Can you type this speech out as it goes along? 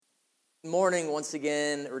Good morning once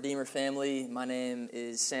again, Redeemer family. My name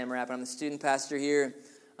is Sam Rapp, and I'm the student pastor here.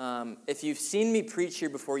 If you've seen me preach here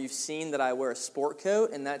before, you've seen that I wear a sport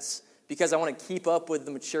coat, and that's because I want to keep up with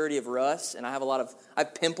the maturity of Russ, and I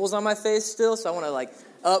have pimples on my face still, so I want to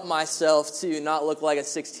up myself to not look like a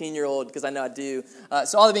 16-year-old, because I know I do.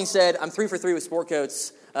 So all that being said, I'm 3 for 3 with sport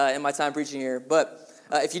coats in my time preaching here, but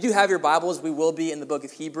if you do have your Bibles, we will be in the book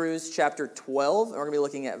of Hebrews, chapter 12, and we're going to be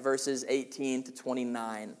looking at verses 18 to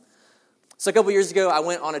 29. So a couple years ago, I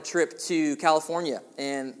went on a trip to California,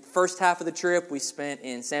 and first half of the trip, we spent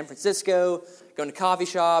in San Francisco, going to coffee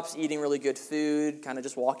shops, eating really good food, kind of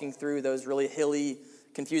just walking through those really hilly,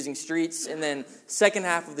 confusing streets. And then second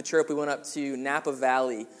half of the trip, we went up to Napa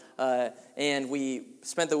Valley, and we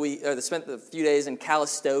spent the few days in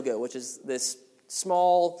Calistoga, which is this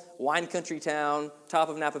small wine country town, top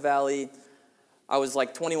of Napa Valley. I was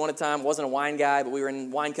 21 at the time, wasn't a wine guy, but we were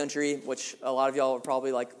in wine country, which a lot of y'all are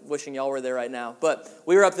probably wishing y'all were there right now. But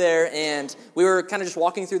we were up there, and we were kind of just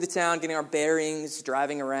walking through the town, getting our bearings,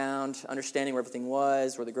 driving around, understanding where everything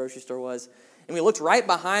was, where the grocery store was. And we looked right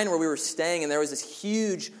behind where we were staying, and there was this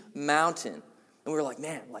huge mountain. And we were like,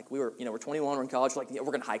 man, we're 21, we're in college, we're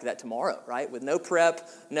going to hike that tomorrow, right? With no prep,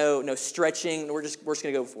 no stretching, we're just going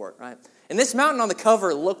to go for it, right? And this mountain on the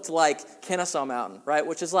cover looked like Kennesaw Mountain, right?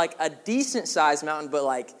 Which is a decent-sized mountain,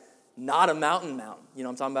 but not a mountain. You know what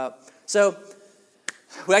I'm talking about? So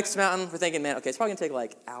we hiked this mountain. We're thinking, man, okay, it's probably going to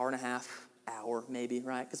take hour and a half, maybe,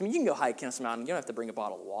 right? Because, you can go hike Kennesaw Mountain. You don't have to bring a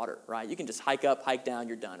bottle of water, right? You can just hike up, hike down,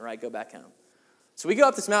 you're done, right? Go back home. So we go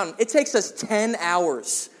up this mountain. It takes us 10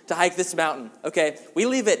 hours to hike this mountain, okay? We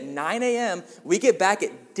leave at 9 a.m. We get back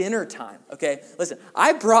at dinner time, okay? Listen,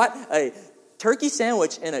 I brought a turkey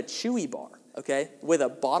sandwich and a Chewy bar, okay, with a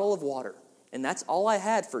bottle of water. And that's all I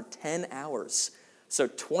had for 10 hours. So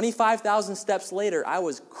 25,000 steps later, I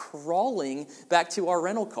was crawling back to our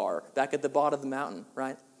rental car back at the bottom of the mountain,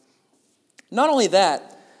 right? Not only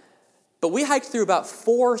that, but we hiked through about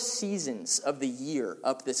 4 seasons of the year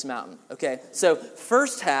up this mountain, okay? So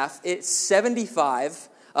first half, it's 75.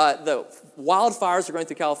 The wildfires are going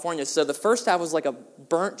through California, so the first half was like a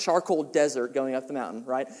burnt charcoal desert going up the mountain,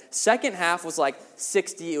 right? Second half was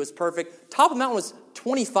 60. It was perfect. Top of the mountain was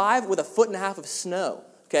 25 with 1.5 feet of snow,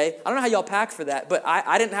 okay? I don't know how y'all pack for that, but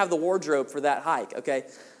I didn't have the wardrobe for that hike, okay?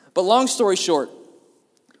 But long story short,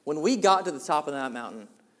 when we got to the top of that mountain,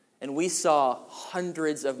 and we saw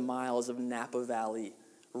hundreds of miles of Napa Valley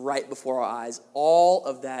right before our eyes. All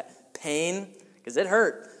of that pain, because it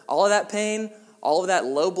hurt, all of that pain, all of that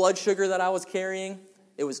low blood sugar that I was carrying,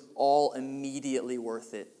 it was all immediately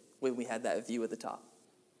worth it when we had that view at the top.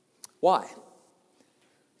 Why?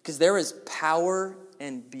 Because there is power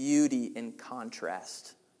and beauty in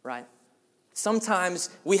contrast, right?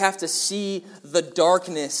 Sometimes we have to see the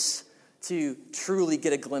darkness to truly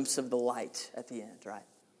get a glimpse of the light at the end, right?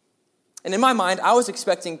 And in my mind, I was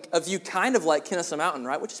expecting a view kind of like Kennesaw Mountain,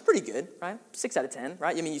 right? Which is pretty good, right? 6 out of 10,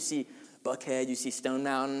 right? You see Buckhead, you see Stone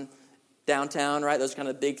Mountain, downtown, right? Those are kind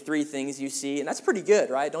of the big 3 things you see. And that's pretty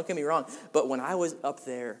good, right? Don't get me wrong. But when I was up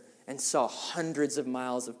there and saw hundreds of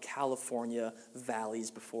miles of California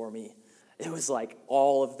valleys before me, it was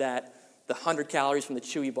all of that, the 100 calories from the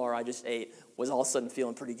Chewy bar I just ate was all of a sudden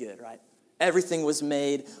feeling pretty good, right? Everything was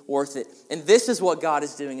made worth it. And this is what God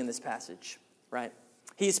is doing in this passage, right?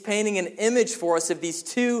 He's painting an image for us of these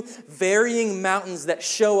 2 varying mountains that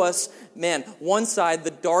show us, man, one side,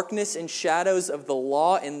 the darkness and shadows of the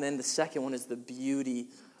law, and then the second one is the beauty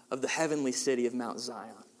of the heavenly city of Mount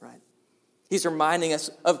Zion, right? He's reminding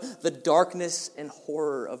us of the darkness and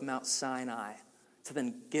horror of Mount Sinai to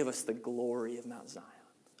then give us the glory of Mount Zion.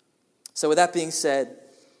 So with that being said,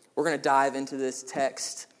 we're going to dive into this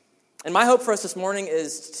text. And my hope for us this morning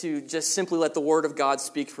is to just simply let the Word of God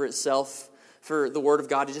speak for itself, for the Word of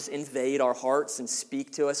God to just invade our hearts and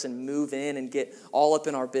speak to us and move in and get all up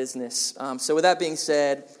in our business. So with that being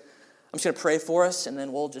said, I'm just going to pray for us, and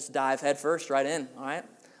then we'll just dive head first right in, all right?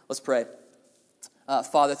 Let's pray.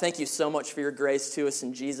 Father, thank you so much for your grace to us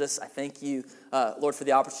in Jesus. I thank you, Lord, for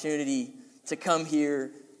the opportunity to come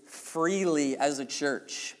here freely as a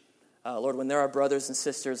church. Lord, when there are brothers and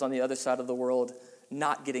sisters on the other side of the world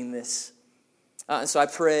not getting this. And so I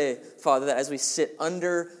pray, Father, that as we sit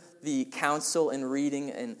under the counsel and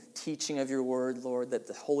reading and teaching of your word, Lord, that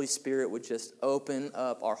the Holy Spirit would just open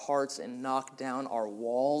up our hearts and knock down our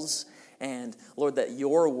walls. And, Lord, that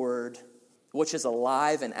your word, which is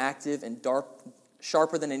alive and active and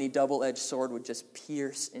sharper than any double-edged sword, would just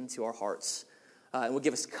pierce into our hearts. And would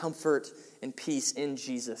give us comfort and peace in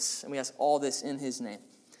Jesus. And we ask all this in his name.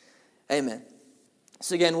 Amen.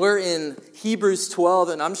 So again, we're in Hebrews 12,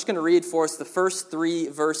 and I'm just going to read for us the first 3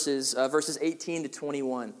 verses, verses 18 to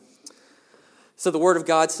 21. So the word of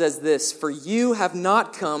God says this, "For you have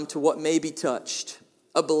not come to what may be touched,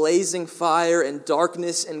 a blazing fire and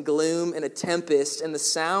darkness and gloom and a tempest and the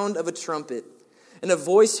sound of a trumpet, and a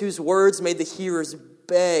voice whose words made the hearers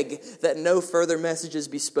beg that no further messages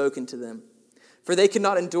be spoken to them. For they could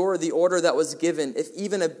not endure the order that was given. If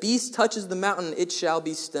even a beast touches the mountain, it shall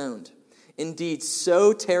be stoned. Indeed,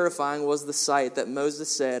 so terrifying was the sight that Moses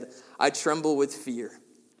said, 'I tremble with fear.'"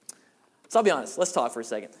 So I'll be honest, let's talk for a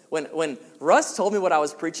second. When Russ told me what I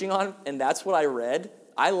was preaching on, and that's what I read,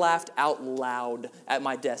 I laughed out loud at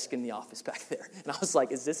my desk in the office back there. And I was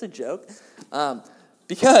like, is this a joke?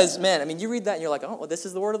 Because, man, I mean, you read that and you're like, oh, well, this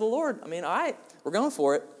is the word of the Lord. I mean, all right, we're going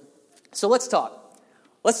for it. So let's talk.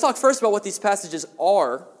 Let's talk first about what these passages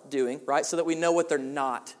are doing, right, so that we know what they're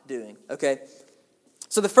not doing, okay?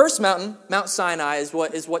 So the first mountain, Mount Sinai, is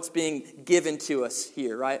what's being given to us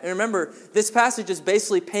here, right? And remember, this passage is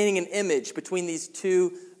basically painting an image between these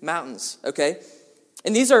two mountains, okay?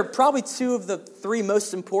 And these are probably two of the three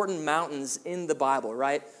most important mountains in the Bible,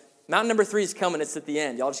 right? Mountain number 3 is coming. It's at the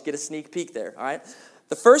end. Y'all just get a sneak peek there, all right?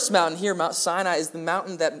 The first mountain here, Mount Sinai, is the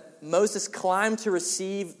mountain that Moses climbed to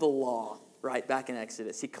receive the law, right, back in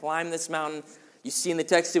Exodus. He climbed this mountain. You see in the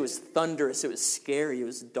text, it was thunderous. It was scary. It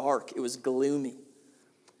was dark. It was gloomy.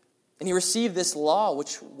 And he received this law,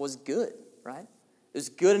 which was good, right? It was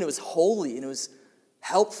good and it was holy and it was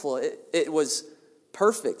helpful. It was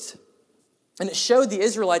perfect. And it showed the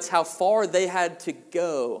Israelites how far they had to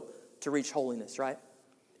go to reach holiness, right?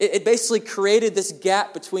 It basically created this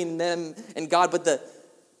gap between them and God. But the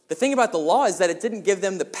thing about the law is that it didn't give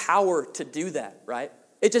them the power to do that, right?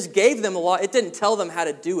 It just gave them the law. It didn't tell them how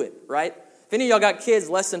to do it, right? If any of y'all got kids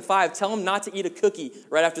less than 5, tell them not to eat a cookie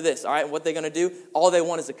right after this, all right? And what they're going to do, all they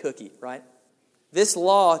want is a cookie, right? This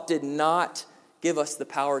law did not give us the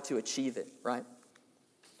power to achieve it, right?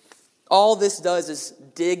 All this does is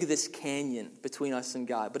dig this canyon between us and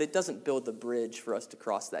God, but it doesn't build the bridge for us to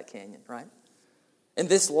cross that canyon, right? And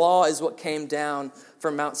this law is what came down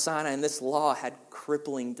from Mount Sinai, and this law had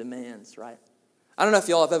crippling demands, right? I don't know if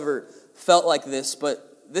y'all have ever felt like this,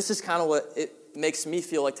 but this is kind of what it makes me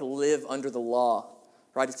feel like to live under the law,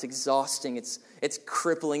 right? It's exhausting. It's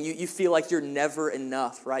crippling. You feel like you're never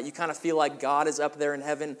enough, right? You kind of feel like God is up there in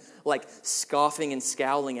heaven, like scoffing and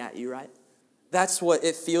scowling at you, right? That's what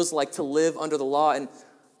it feels like to live under the law. And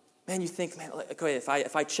man, you think, man, okay,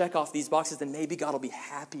 if I check off these boxes, then maybe God will be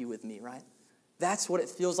happy with me, right? That's what it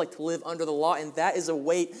feels like to live under the law. And that is a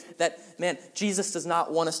weight that, man, Jesus does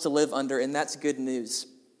not want us to live under. And that's good news.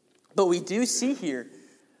 But we do see here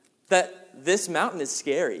that this mountain is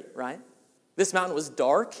scary, right? This mountain was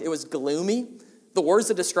dark. It was gloomy. The words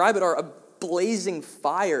that describe it are a blazing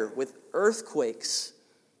fire with earthquakes,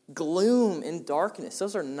 gloom and darkness.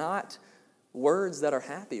 Those are not words that are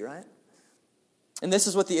happy, right? And this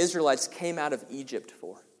is what the Israelites came out of Egypt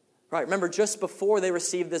for, right? Remember, just before they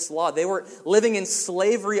received this law, they were living in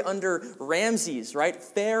slavery under Ramses, right?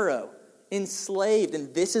 Pharaoh, enslaved.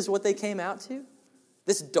 And this is what they came out to?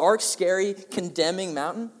 This dark, scary, condemning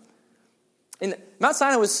mountain? And Mount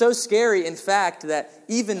Sinai was so scary, in fact, that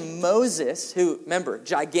even Moses, who, remember,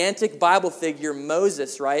 gigantic Bible figure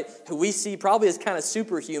Moses, right, who we see probably as kind of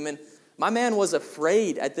superhuman, my man was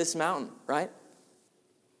afraid at this mountain, right?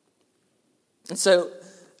 And so,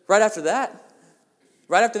 right after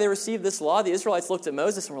they received this law, the Israelites looked at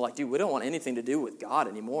Moses and were like, dude, we don't want anything to do with God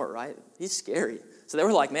anymore, right? He's scary. So they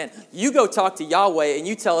were like, man, you go talk to Yahweh and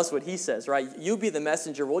you tell us what he says, right? You be the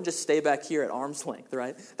messenger. We'll just stay back here at arm's length,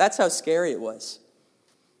 right? That's how scary it was.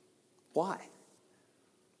 Why?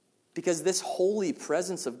 Because this holy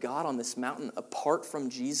presence of God on this mountain apart from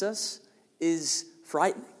Jesus is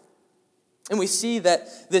frightening. And we see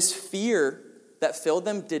that this fear that filled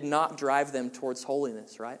them did not drive them towards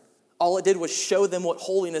holiness, right? All it did was show them what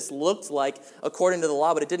holiness looked like according to the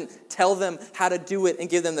law, but it didn't tell them how to do it and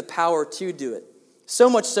give them the power to do it. So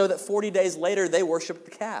much so that 40 days later, they worshiped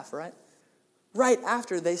the calf, right? Right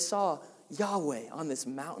after they saw Yahweh on this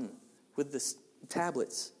mountain with the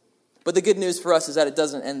tablets. But the good news for us is that it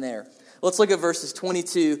doesn't end there. Let's look at verses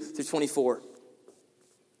 22 through 24.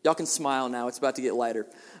 Y'all can smile now. It's about to get lighter.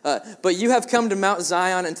 But you have come to Mount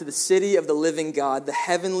Zion and to the city of the living God, the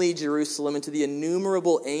heavenly Jerusalem, and to the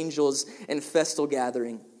innumerable angels and festal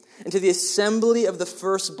gathering, and to the assembly of the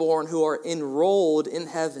firstborn who are enrolled in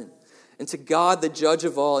heaven, and to God, the judge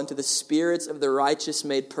of all, and to the spirits of the righteous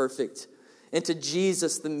made perfect, and to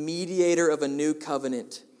Jesus, the mediator of a new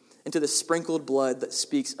covenant, and to the sprinkled blood that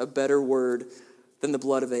speaks a better word than the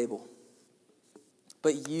blood of Abel.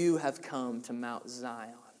 But you have come to Mount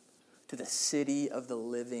Zion, to the city of the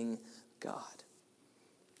living God.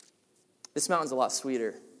 This mountain's a lot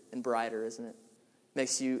sweeter and brighter, isn't it?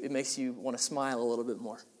 It makes you want to smile a little bit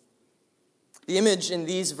more. The image in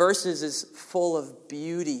these verses is full of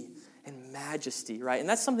beauty and majesty, right? And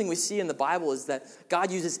that's something we see in the Bible, is that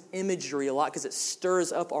God uses imagery a lot because it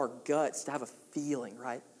stirs up our guts to have a feeling,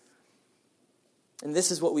 right? And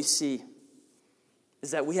this is what we see,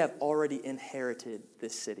 is that we have already inherited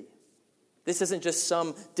this city. This isn't just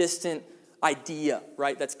some distant idea,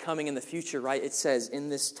 right, that's coming in the future, right? It says in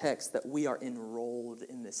this text that we are enrolled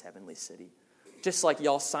in this heavenly city. Just like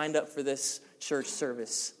y'all signed up for this church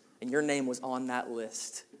service and your name was on that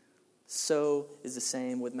list, so is the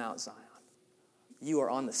same with Mount Zion. You are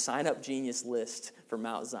on the sign-up genius list for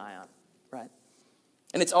Mount Zion, right?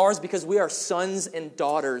 And it's ours because we are sons and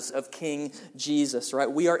daughters of King Jesus,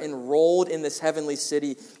 right? We are enrolled in this heavenly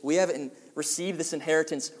city. We have received this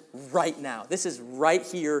inheritance right now. This is right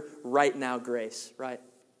here, right now grace, right?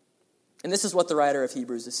 And this is what the writer of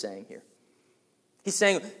Hebrews is saying here. He's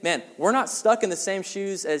saying, man, we're not stuck in the same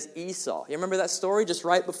shoes as Esau. You remember that story just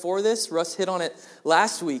right before this? Russ hit on it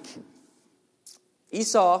last week.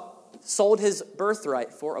 Esau sold his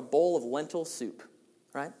birthright for a bowl of lentil soup,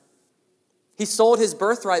 right? He sold his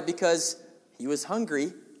birthright because he was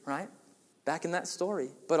hungry, right? Back in that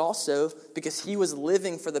story. But also because he was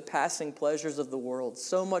living for the passing pleasures of the world.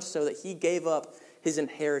 So much so that he gave up his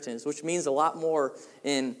inheritance, which means a lot more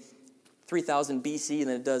in 3000 BC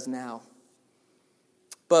than it does now.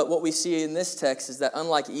 But what we see in this text is that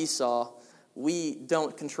unlike Esau, we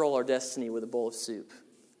don't control our destiny with a bowl of soup.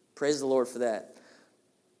 Praise the Lord for that.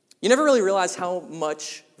 You never really realize how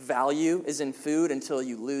much value is in food until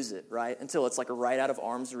you lose it, right? Until it's like right out of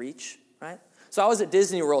arm's reach, right? So I was at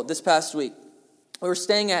Disney World this past week. We were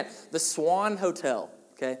staying at the Swan Hotel,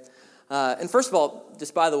 okay? And first of all,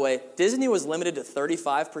 just by the way, Disney was limited to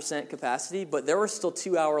 35% capacity, but there were still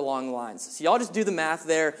 2-hour-long lines. So y'all just do the math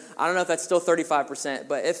there. I don't know if that's still 35%,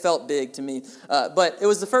 but it felt big to me. But it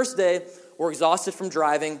was the first day. We're exhausted from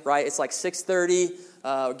driving, right? It's like 6:30.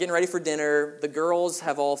 We're getting ready for dinner. The girls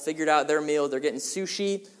have all figured out their meal. They're getting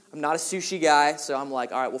sushi. I'm not a sushi guy, so I'm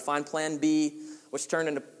like, all right, we'll find plan B, which turned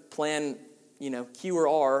into plan, Q or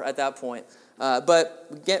R at that point.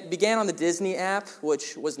 But began on the Disney app,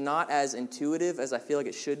 which was not as intuitive as I feel like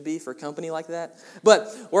it should be for a company like that. But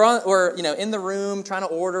we're in the room trying to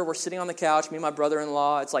order. We're sitting on the couch, me and my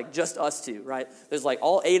brother-in-law. It's like just us two, right? There's like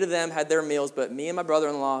all 8 of them had their meals, but me and my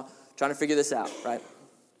brother-in-law trying to figure this out, right?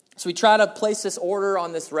 So we try to place this order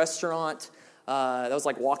on this restaurant that was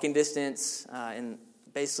like walking distance, and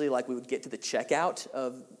basically like we would get to the checkout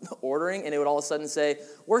of ordering, and it would all of a sudden say,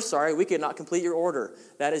 "We're sorry, we could not complete your order."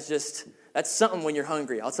 That's something when you're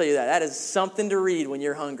hungry. I'll tell you that. That is something to read when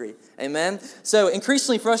you're hungry. Amen? So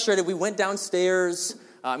increasingly frustrated, we went downstairs.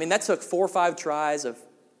 That took 4 or 5 tries of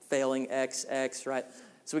failing X, right?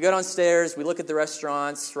 So we go downstairs, we look at the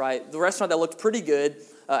restaurants, right? The restaurant that looked pretty good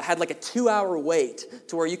had like a 2-hour wait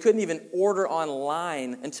to where you couldn't even order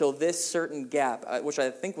online until this certain gap, which I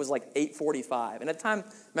think was like 8:45. And at the time,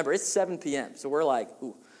 remember, it's 7 p.m., so we're like,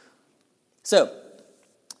 ooh. So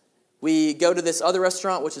we go to this other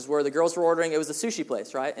restaurant, which is where the girls were ordering. It was a sushi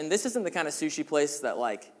place, right? And this isn't the kind of sushi place that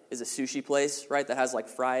like is a sushi place, right, that has like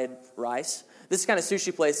fried rice. This is the kind of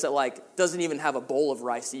sushi place that like doesn't even have a bowl of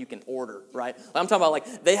rice that you can order, right? I'm talking about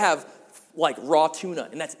like they have like raw tuna,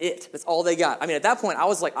 and that's it. That's all they got. At that point, I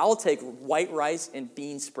was like, I'll take white rice and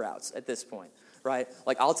bean sprouts at this point, right?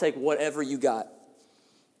 Like, I'll take whatever you got.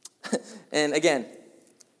 And again,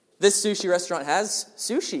 this sushi restaurant has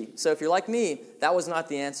sushi. So if you're like me, that was not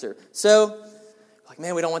the answer. So, like,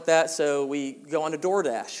 man, we don't want that. So we go on to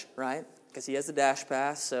DoorDash, right? Because he has the Dash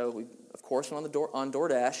Pass. So we, of course, went on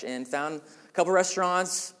DoorDash and found a couple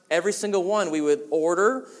restaurants. Every single one we would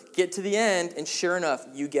order, get to the end, and sure enough,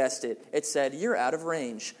 you guessed it. It said, you're out of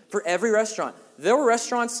range. For every restaurant. There were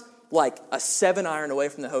restaurants like a 7-iron away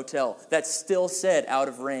from the hotel that still said out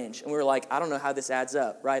of range. And we were like, I don't know how this adds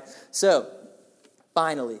up, right? So,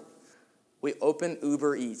 finally, we open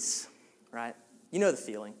Uber Eats, right? You know the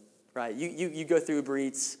feeling, right? You go through Uber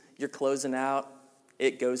Eats, you're closing out,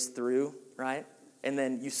 it goes through, right? And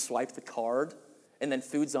then you swipe the card, and then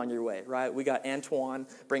food's on your way, right? We got Antoine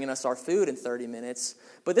bringing us our food in 30 minutes.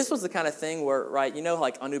 But this was the kind of thing where, right,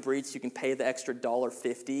 like on Uber Eats, you can pay the extra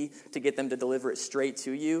 $1.50 to get them to deliver it straight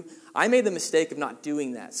to you. I made the mistake of not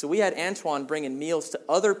doing that. So we had Antoine bringing meals to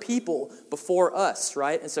other people before us,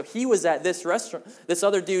 right? And so he was at this restaurant, this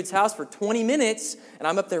other dude's house for 20 minutes, and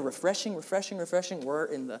I'm up there refreshing. We're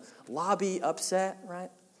in the lobby upset,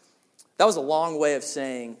 right? That was a long way of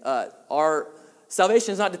saying our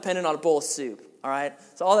salvation is not dependent on a bowl of soup. All right?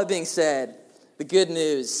 So all that being said, the good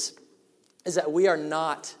news is that we are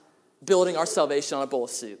not building our salvation on a bowl of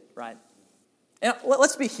soup, right? And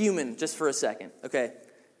let's be human just for a second, okay?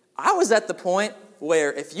 I was at the point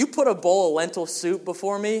where if you put a bowl of lentil soup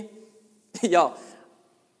before me, y'all,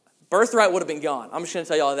 birthright would have been gone. I'm just going to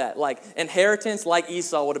tell y'all that. Like, inheritance, like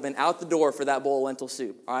Esau, would have been out the door for that bowl of lentil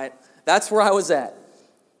soup, all right? That's where I was at.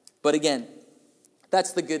 But again,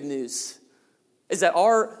 that's the good news, is that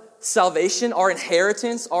our salvation, our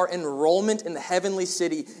inheritance, our enrollment in the heavenly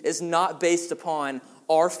city is not based upon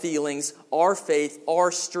our feelings, our faith,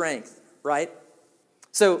 our strength, right?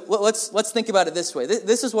 So let's think about it this way.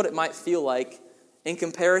 This is what it might feel like in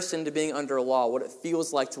comparison to being under law, what it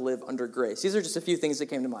feels like to live under grace. These are just a few things that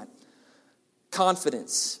came to mind.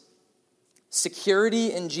 Confidence,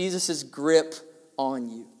 security in Jesus' grip on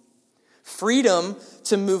you, freedom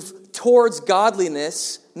to move towards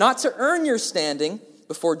godliness, not to earn your standing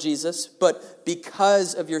before Jesus, but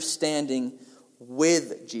because of your standing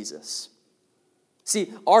with Jesus.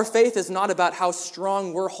 See, our faith is not about how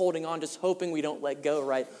strong we're holding on, just hoping we don't let go,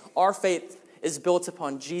 right? Our faith is built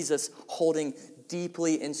upon Jesus holding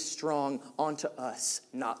deeply and strong onto us,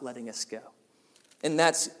 not letting us go. And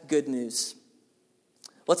that's good news.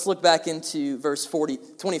 Let's look back into verse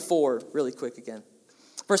 24 really quick again.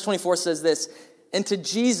 Verse 24 says this, "And to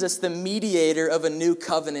Jesus, the mediator of a new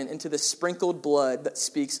covenant, and to the sprinkled blood that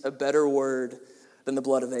speaks a better word than the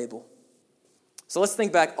blood of Abel." So let's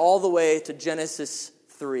think back all the way to Genesis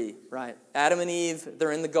 3, right? Adam and Eve,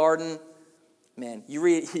 they're in the garden. Man, you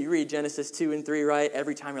read Genesis 2 and 3, right?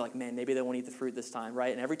 Every time you're like, man, maybe they won't eat the fruit this time,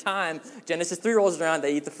 right? And every time Genesis 3 rolls around,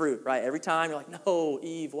 they eat the fruit, right? Every time you're like, no,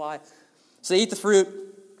 Eve, why? So they eat the fruit,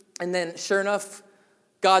 and then sure enough,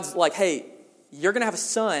 God's like, hey, you're going to have a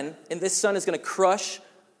son, and this son is going to crush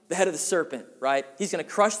the head of the serpent, right? He's going to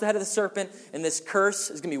crush the head of the serpent, and this curse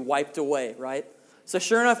is going to be wiped away, right? So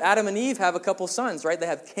sure enough, Adam and Eve have a couple sons, right? They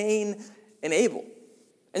have Cain and Abel.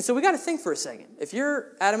 And so we got to think for a second. If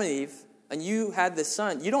you're Adam and Eve and you had this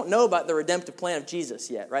son, you don't know about the redemptive plan of Jesus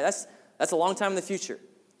yet, right? That's a long time in the future.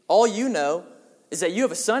 All you know is that you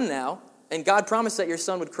have a son now, and God promised that your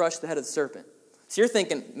son would crush the head of the serpent. So you're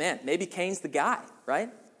thinking, man, maybe Cain's the guy, right?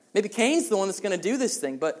 Maybe Cain's the one that's going to do this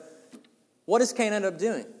thing. But what does Cain end up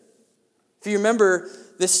doing? If you remember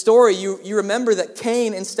this story, you remember that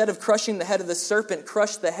Cain, instead of crushing the head of the serpent,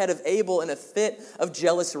 crushed the head of Abel in a fit of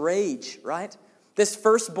jealous rage, right? This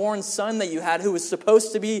firstborn son that you had, who was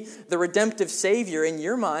supposed to be the redemptive Savior in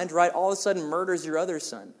your mind, right, all of a sudden murders your other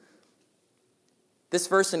son. This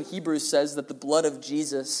verse in Hebrews says that the blood of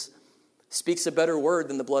Jesus speaks a better word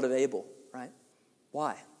than the blood of Abel, right?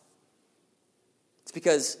 Why? It's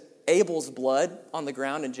because Abel's blood on the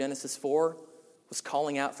ground in Genesis 4 was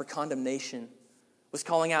calling out for condemnation, was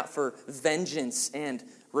calling out for vengeance and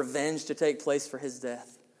revenge to take place for his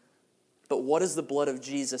death. But what does the blood of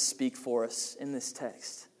Jesus speak for us in this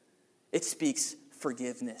text? It speaks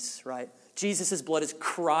forgiveness, right? Jesus' blood is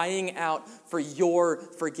crying out for your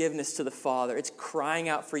forgiveness to the Father. It's crying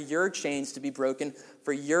out for your chains to be broken,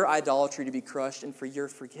 for your idolatry to be crushed, and for your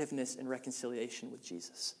forgiveness and reconciliation with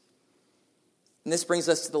Jesus. And this brings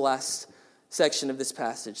us to the last section of this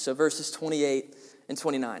passage. So verses 28 and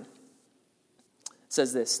 29. It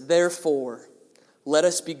says this, "Therefore, let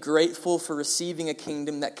us be grateful for receiving a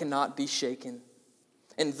kingdom that cannot be shaken.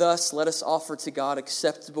 And thus let us offer to God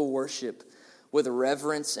acceptable worship with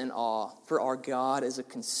reverence and awe, for our God is a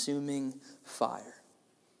consuming fire."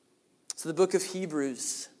 So the book of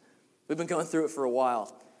Hebrews, we've been going through it for a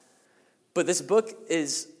while. But this book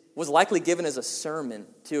was likely given as a sermon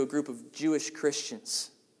to a group of Jewish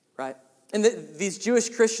Christians, right? And these Jewish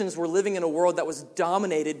Christians were living in a world that was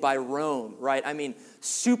dominated by Rome, right? I mean,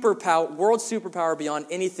 world superpower beyond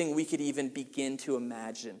anything we could even begin to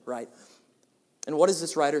imagine, right? And what does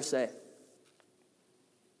this writer say?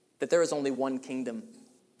 That there is only one kingdom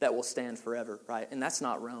that will stand forever, right? And that's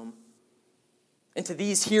not Rome. And to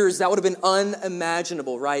these hearers, that would have been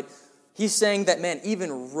unimaginable, right? He's saying that, man,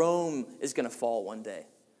 even Rome is going to fall one day.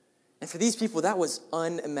 And for these people, that was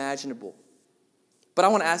unimaginable. But I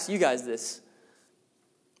want to ask you guys this.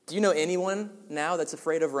 Do you know anyone now that's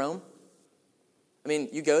afraid of Rome? I mean,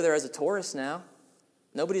 you go there as a tourist now.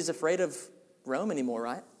 Nobody's afraid of Rome anymore,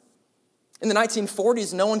 right? In the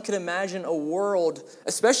 1940s, no one could imagine a world,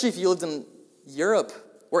 especially if you lived in Europe,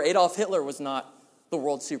 where Adolf Hitler was not the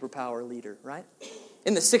world superpower leader, right?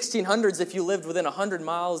 In the 1600s, if you lived within 100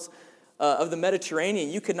 miles of the Mediterranean,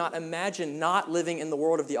 you could not imagine not living in the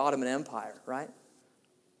world of the Ottoman Empire, right?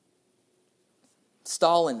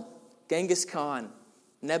 Stalin, Genghis Khan,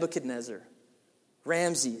 Nebuchadnezzar,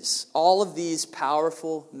 Ramses, all of these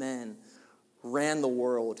powerful men ran the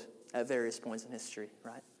world at various points in history,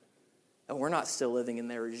 right? And we're not still living in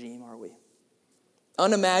their regime, are we?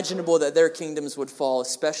 Unimaginable that their kingdoms would fall,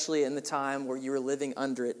 especially in the time where you were living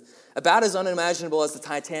under it. About as unimaginable as the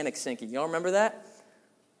Titanic sinking. Y'all remember that?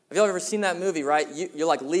 Have y'all ever seen that movie, right? You're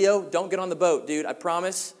like, Leo, don't get on the boat, dude. I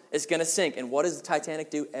promise it's going to sink. And what does the Titanic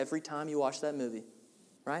do every time you watch that movie?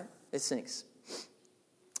 Right? It sinks.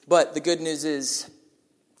 But the good news is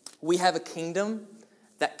we have a kingdom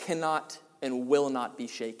that cannot and will not be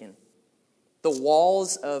shaken. The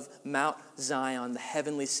walls of Mount Zion, the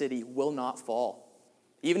heavenly city, will not fall.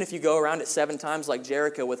 Even if you go around it 7 times like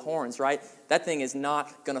Jericho with horns, right? That thing is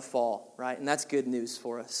not going to fall, right? And that's good news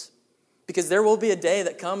for us. Because there will be a day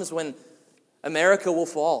that comes when America will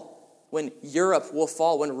fall, when Europe will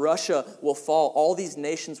fall, when Russia will fall. All these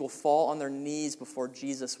nations will fall on their knees before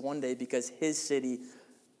Jesus one day because his city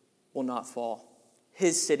will not fall.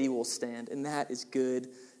 His city will stand, and that is good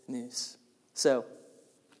news. So,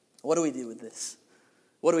 what do we do with this?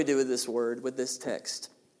 What do we do with this word, with this text?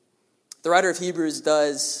 The writer of Hebrews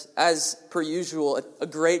does, as per usual, a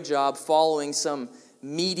great job following some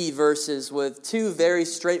meaty verses with 2 very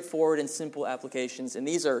straightforward and simple applications, and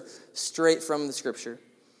these are straight from the Scripture.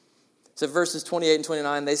 So verses 28 and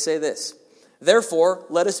 29, they say this: "Therefore,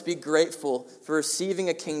 let us be grateful for receiving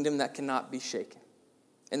a kingdom that cannot be shaken."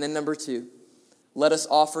 And then number 2, let us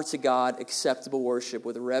offer to God acceptable worship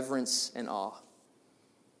with reverence and awe.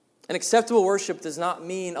 And acceptable worship does not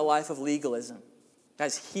mean a life of legalism.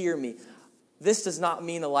 Guys, hear me. This does not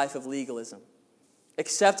mean a life of legalism.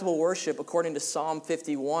 Acceptable worship, according to Psalm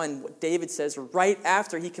 51, what David says right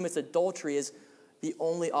after he commits adultery is the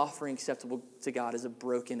only offering acceptable to God is a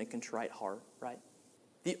broken and contrite heart, right?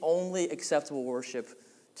 The only acceptable worship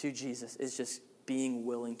to Jesus is just being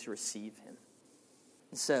willing to receive him.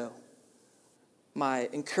 And so, my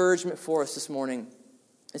encouragement for us this morning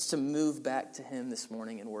is to move back to him this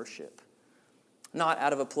morning in worship. Not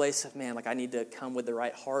out of a place of, man, like I need to come with the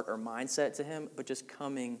right heart or mindset to him, but just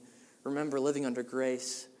coming, remember, living under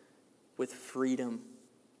grace with freedom,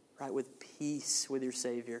 right? With peace with your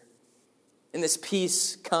Savior. And this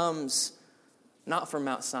peace comes not from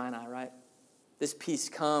Mount Sinai, right? This peace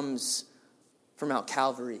comes from Mount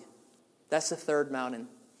Calvary. That's the third mountain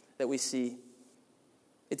that we see.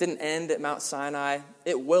 It didn't end at Mount Sinai.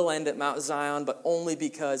 It will end at Mount Zion, but only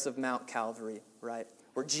because of Mount Calvary, right?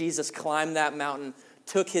 Where Jesus climbed that mountain,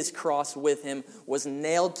 took his cross with him, was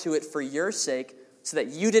nailed to it for your sake so that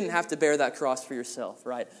you didn't have to bear that cross for yourself,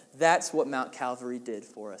 right? That's what Mount Calvary did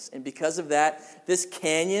for us. And because of that, this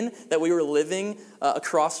canyon that we were living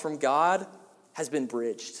across from God has been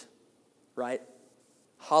bridged, right?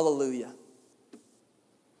 Hallelujah.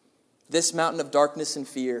 This mountain of darkness and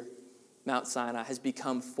fear, Mount Sinai, has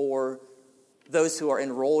become for those who are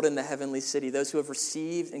enrolled in the heavenly city, those who have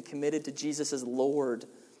received and committed to Jesus as Lord,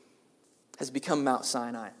 has become Mount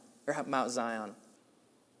Sinai, or Mount Zion,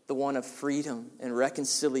 the one of freedom and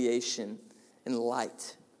reconciliation and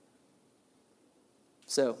light.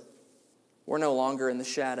 So, we're no longer in the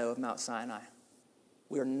shadow of Mount Sinai.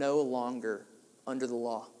 We are no longer under the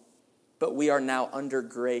law, but we are now under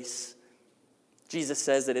grace. Jesus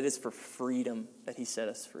says that it is for freedom that he set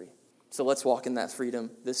us free. So let's walk in that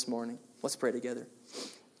freedom this morning. Let's pray together.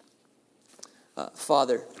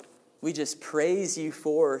 Father, we just praise you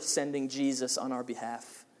for sending Jesus on our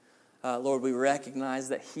behalf. Lord, we recognize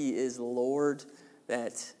that he is Lord,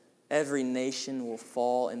 that every nation will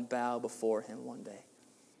fall and bow before him one day.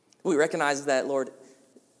 We recognize that, Lord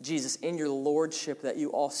Jesus, in your lordship, that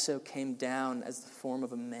you also came down as the form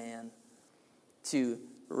of a man to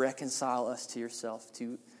reconcile us to yourself,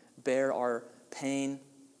 to bear our pain,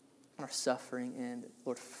 our suffering, and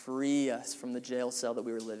Lord, free us from the jail cell that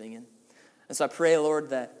we were living in. And so I pray, Lord,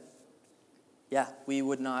 that, we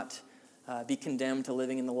would not be condemned to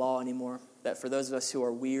living in the law anymore, that for those of us who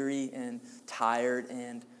are weary and tired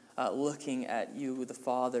and looking at you, the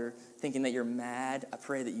Father, thinking that you're mad, I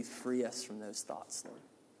pray that you free us from those thoughts, Lord.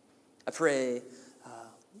 I pray,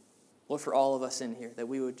 Lord, for all of us in here, that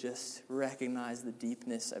we would just recognize the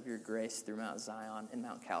deepness of your grace through Mount Zion and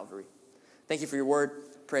Mount Calvary. Thank you for your word.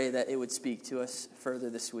 Pray that it would speak to us further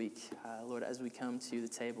this week, Lord, as we come to the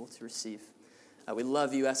table to receive. We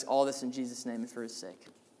love you. Ask all this in Jesus' name and for his sake.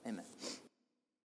 Amen.